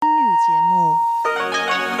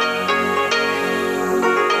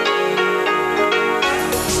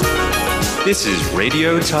This is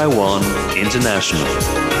Radio Taiwan International.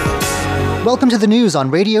 Welcome to the news on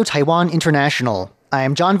Radio Taiwan International. I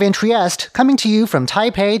am John Van Trieste, coming to you from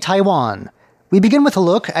Taipei, Taiwan. We begin with a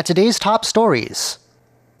look at today's top stories.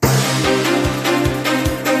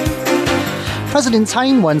 President Tsai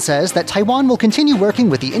Ing-wen says that Taiwan will continue working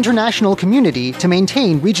with the international community to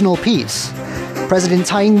maintain regional peace. President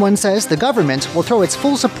Tsai Ing-wen says the government will throw its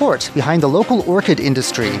full support behind the local orchid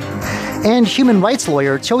industry. And human rights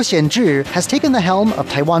lawyer Qiu Xianzhi has taken the helm of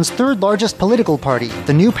Taiwan's third-largest political party,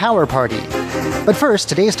 the New Power Party. But first,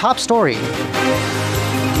 today's top story.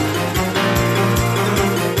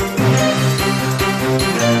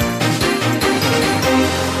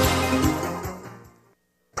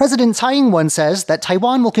 President Tsai Ing-wen says that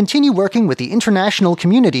Taiwan will continue working with the international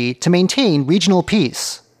community to maintain regional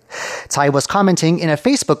peace. Tsai was commenting in a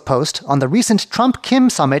Facebook post on the recent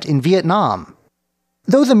Trump-Kim summit in Vietnam.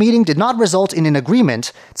 Though the meeting did not result in an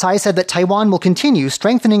agreement, Tsai said that Taiwan will continue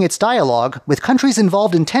strengthening its dialogue with countries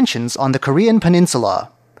involved in tensions on the Korean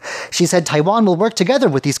peninsula. She said Taiwan will work together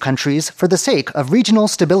with these countries for the sake of regional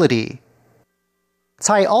stability.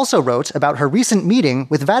 Tsai also wrote about her recent meeting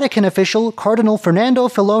with Vatican official Cardinal Fernando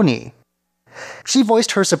Filoni. She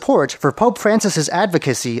voiced her support for Pope Francis's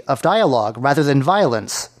advocacy of dialogue rather than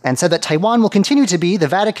violence, and said that Taiwan will continue to be the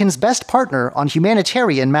Vatican's best partner on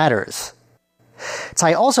humanitarian matters.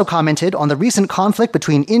 Tsai also commented on the recent conflict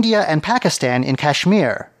between India and Pakistan in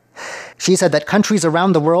Kashmir. She said that countries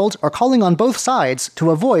around the world are calling on both sides to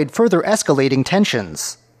avoid further escalating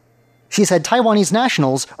tensions. She said Taiwanese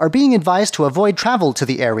nationals are being advised to avoid travel to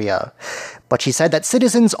the area, but she said that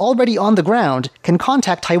citizens already on the ground can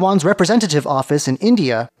contact Taiwan's representative office in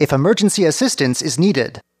India if emergency assistance is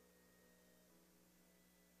needed.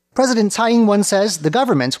 President Tsai Ing-wen says the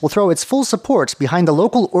government will throw its full support behind the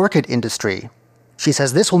local orchid industry. She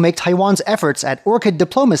says this will make Taiwan's efforts at orchid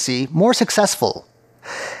diplomacy more successful.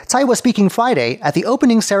 Tsai was speaking Friday at the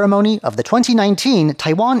opening ceremony of the 2019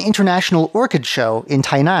 Taiwan International Orchid Show in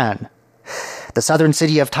Tainan. The southern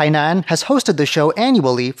city of Tainan has hosted the show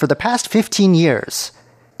annually for the past 15 years.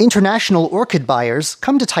 International orchid buyers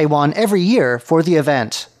come to Taiwan every year for the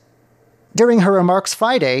event. During her remarks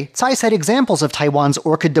Friday, Tsai said examples of Taiwan's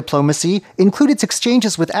orchid diplomacy include its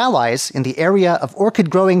exchanges with allies in the area of orchid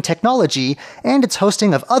growing technology and its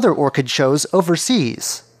hosting of other orchid shows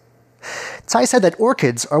overseas. Tsai said that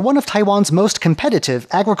orchids are one of Taiwan's most competitive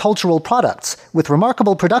agricultural products, with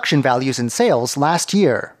remarkable production values and sales last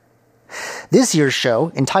year. This year's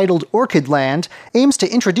show, entitled Orchid Land, aims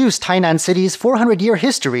to introduce Tainan City's 400-year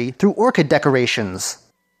history through orchid decorations.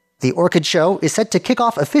 The Orchid Show is set to kick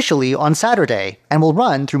off officially on Saturday and will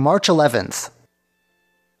run through March 11th.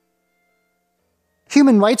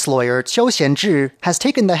 Human rights lawyer Qiu Xianzhi has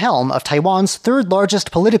taken the helm of Taiwan's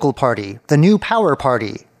third-largest political party, the New Power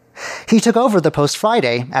Party. He took over the post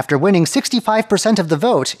Friday after winning 65% of the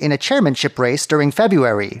vote in a chairmanship race during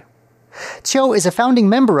February. Qiu is a founding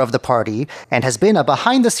member of the party and has been a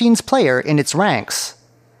behind-the-scenes player in its ranks.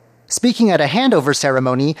 Speaking at a handover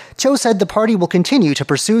ceremony, Qiu said the party will continue to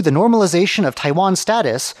pursue the normalization of Taiwan's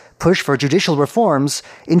status, push for judicial reforms,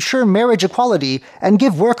 ensure marriage equality, and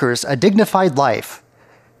give workers a dignified life.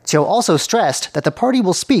 Qiu also stressed that the party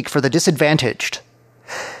will speak for the disadvantaged.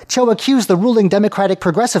 Qiu accused the ruling Democratic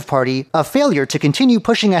Progressive Party of failure to continue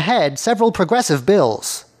pushing ahead several progressive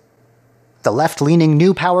bills. The left-leaning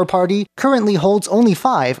New Power Party currently holds only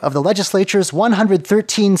 5 of the legislature's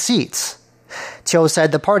 113 seats. Qiu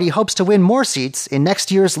said the party hopes to win more seats in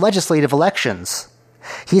next year's legislative elections.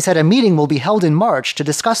 He said a meeting will be held in March to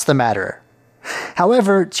discuss the matter.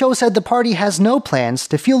 However, Qiu said the party has no plans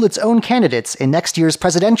to field its own candidates in next year's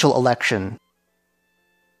presidential election.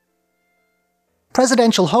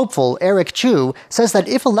 Presidential hopeful Eric Chu says that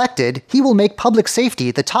if elected, he will make public safety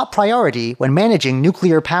the top priority when managing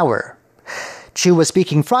nuclear power. Chu was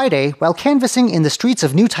speaking Friday while canvassing in the streets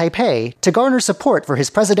of New Taipei to garner support for his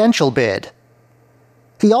presidential bid.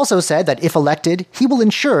 He also said that if elected, he will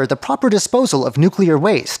ensure the proper disposal of nuclear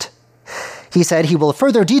waste. He said he will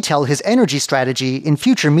further detail his energy strategy in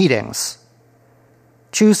future meetings.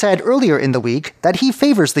 Chu said earlier in the week that he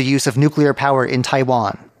favors the use of nuclear power in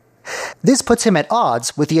Taiwan. This puts him at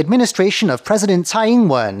odds with the administration of President Tsai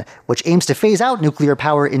Ing-wen, which aims to phase out nuclear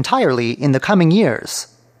power entirely in the coming years.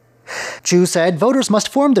 Chu said voters must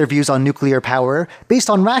form their views on nuclear power based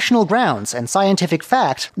on rational grounds and scientific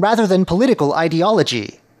fact rather than political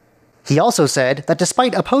ideology. He also said that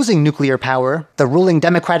despite opposing nuclear power, the ruling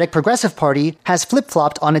Democratic Progressive Party has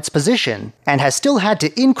flip-flopped on its position and has still had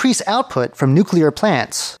to increase output from nuclear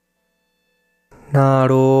plants.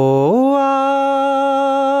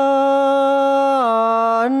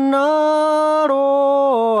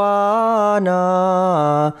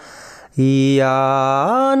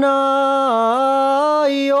 呀那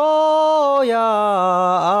哟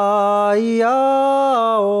呀呀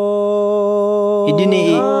哦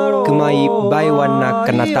Idini kumai baiwana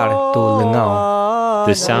kanatar to lengao.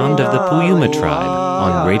 The sound of the Puyuma tribe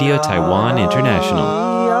on Radio Taiwan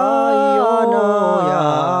International.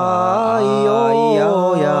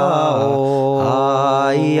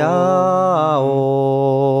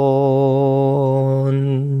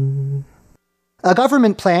 A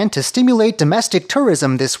government plan to stimulate domestic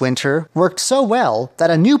tourism this winter worked so well that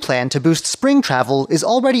a new plan to boost spring travel is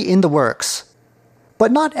already in the works.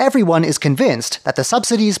 But not everyone is convinced that the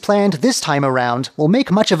subsidies planned this time around will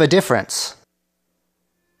make much of a difference.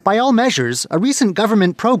 By all measures, a recent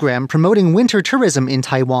government program promoting winter tourism in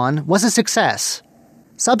Taiwan was a success.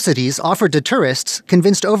 Subsidies offered to tourists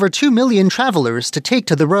convinced over 2 million travelers to take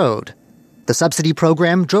to the road. The subsidy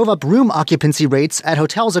program drove up room occupancy rates at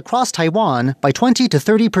hotels across Taiwan by 20 to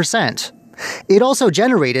 30%. It also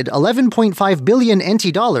generated 11.5 billion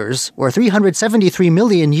NT dollars, or 373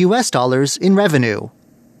 million US dollars, in revenue.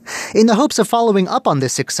 In the hopes of following up on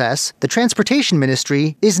this success, the Transportation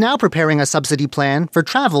Ministry is now preparing a subsidy plan for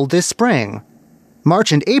travel this spring.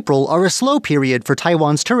 March and April are a slow period for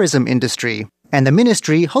Taiwan's tourism industry, and the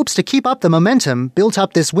ministry hopes to keep up the momentum built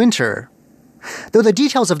up this winter. Though the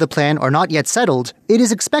details of the plan are not yet settled, it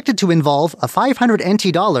is expected to involve a 500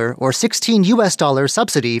 NT dollar or 16 US dollar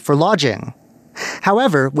subsidy for lodging.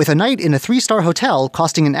 However, with a night in a 3-star hotel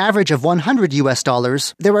costing an average of 100 US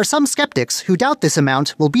dollars, there are some skeptics who doubt this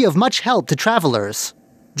amount will be of much help to travelers.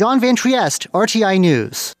 John Van Trieste, RTI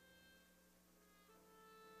News.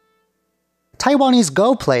 Taiwanese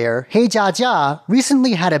Go player He Jiajia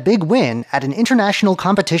recently had a big win at an international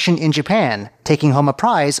competition in Japan, taking home a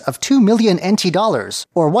prize of 2 million NT dollars,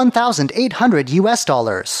 or 1,800 US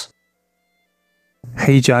dollars.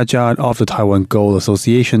 He Jiajia of the Taiwan Go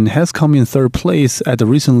Association has come in third place at the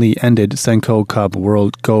recently ended Senko Cup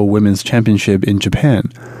World Go Women's Championship in Japan.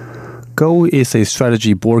 Go is a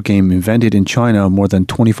strategy board game invented in China more than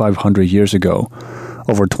 2,500 years ago.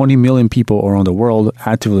 Over 20 million people around the world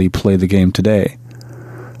actively play the game today.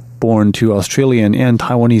 Born to Australian and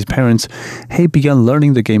Taiwanese parents, He began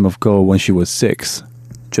learning the game of Go when she was 6.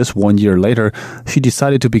 Just 1 year later, she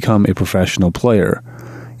decided to become a professional player.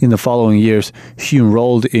 In the following years, she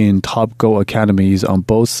enrolled in top Go academies on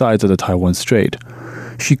both sides of the Taiwan Strait.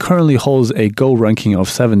 She currently holds a Go ranking of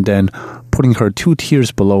 7 Den, putting her 2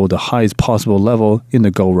 tiers below the highest possible level in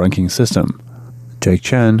the Go ranking system. Jake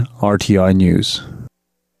Chen, RTI News.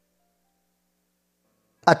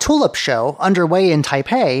 A tulip show underway in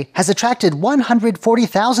Taipei has attracted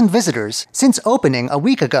 140,000 visitors since opening a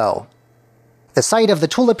week ago. The site of the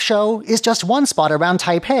tulip show is just one spot around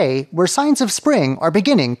Taipei where signs of spring are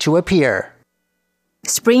beginning to appear.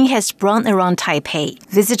 Spring has sprung around Taipei.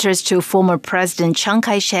 Visitors to former President Chiang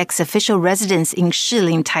Kai-shek's official residence in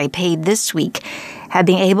Shilin, Taipei this week have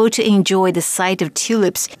been able to enjoy the sight of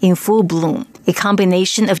tulips in full bloom. A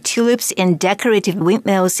combination of tulips and decorative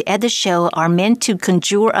windmills at the show are meant to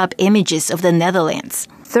conjure up images of the Netherlands.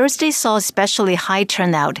 Thursday saw especially high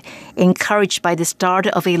turnout, encouraged by the start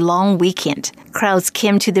of a long weekend. Crowds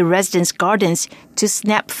came to the residence gardens to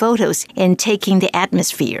snap photos and take in the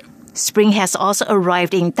atmosphere. Spring has also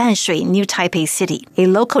arrived in Danshui, New Taipei City. A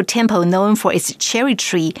local temple known for its cherry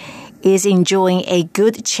tree is enjoying a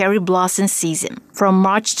good cherry blossom season. From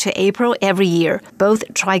March to April every year, both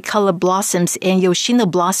tricolor blossoms and Yoshino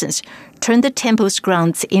blossoms turn the temple's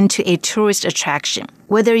grounds into a tourist attraction.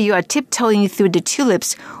 Whether you are tiptoeing through the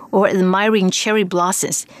tulips or admiring cherry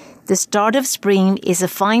blossoms, the start of spring is a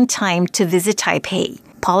fine time to visit Taipei.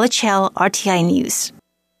 Paula Chow, RTI News.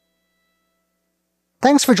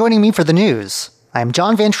 Thanks for joining me for the news. I'm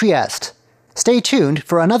John Van Trieste. Stay tuned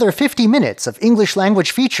for another 50 minutes of English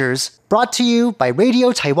language features brought to you by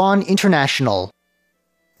Radio Taiwan International.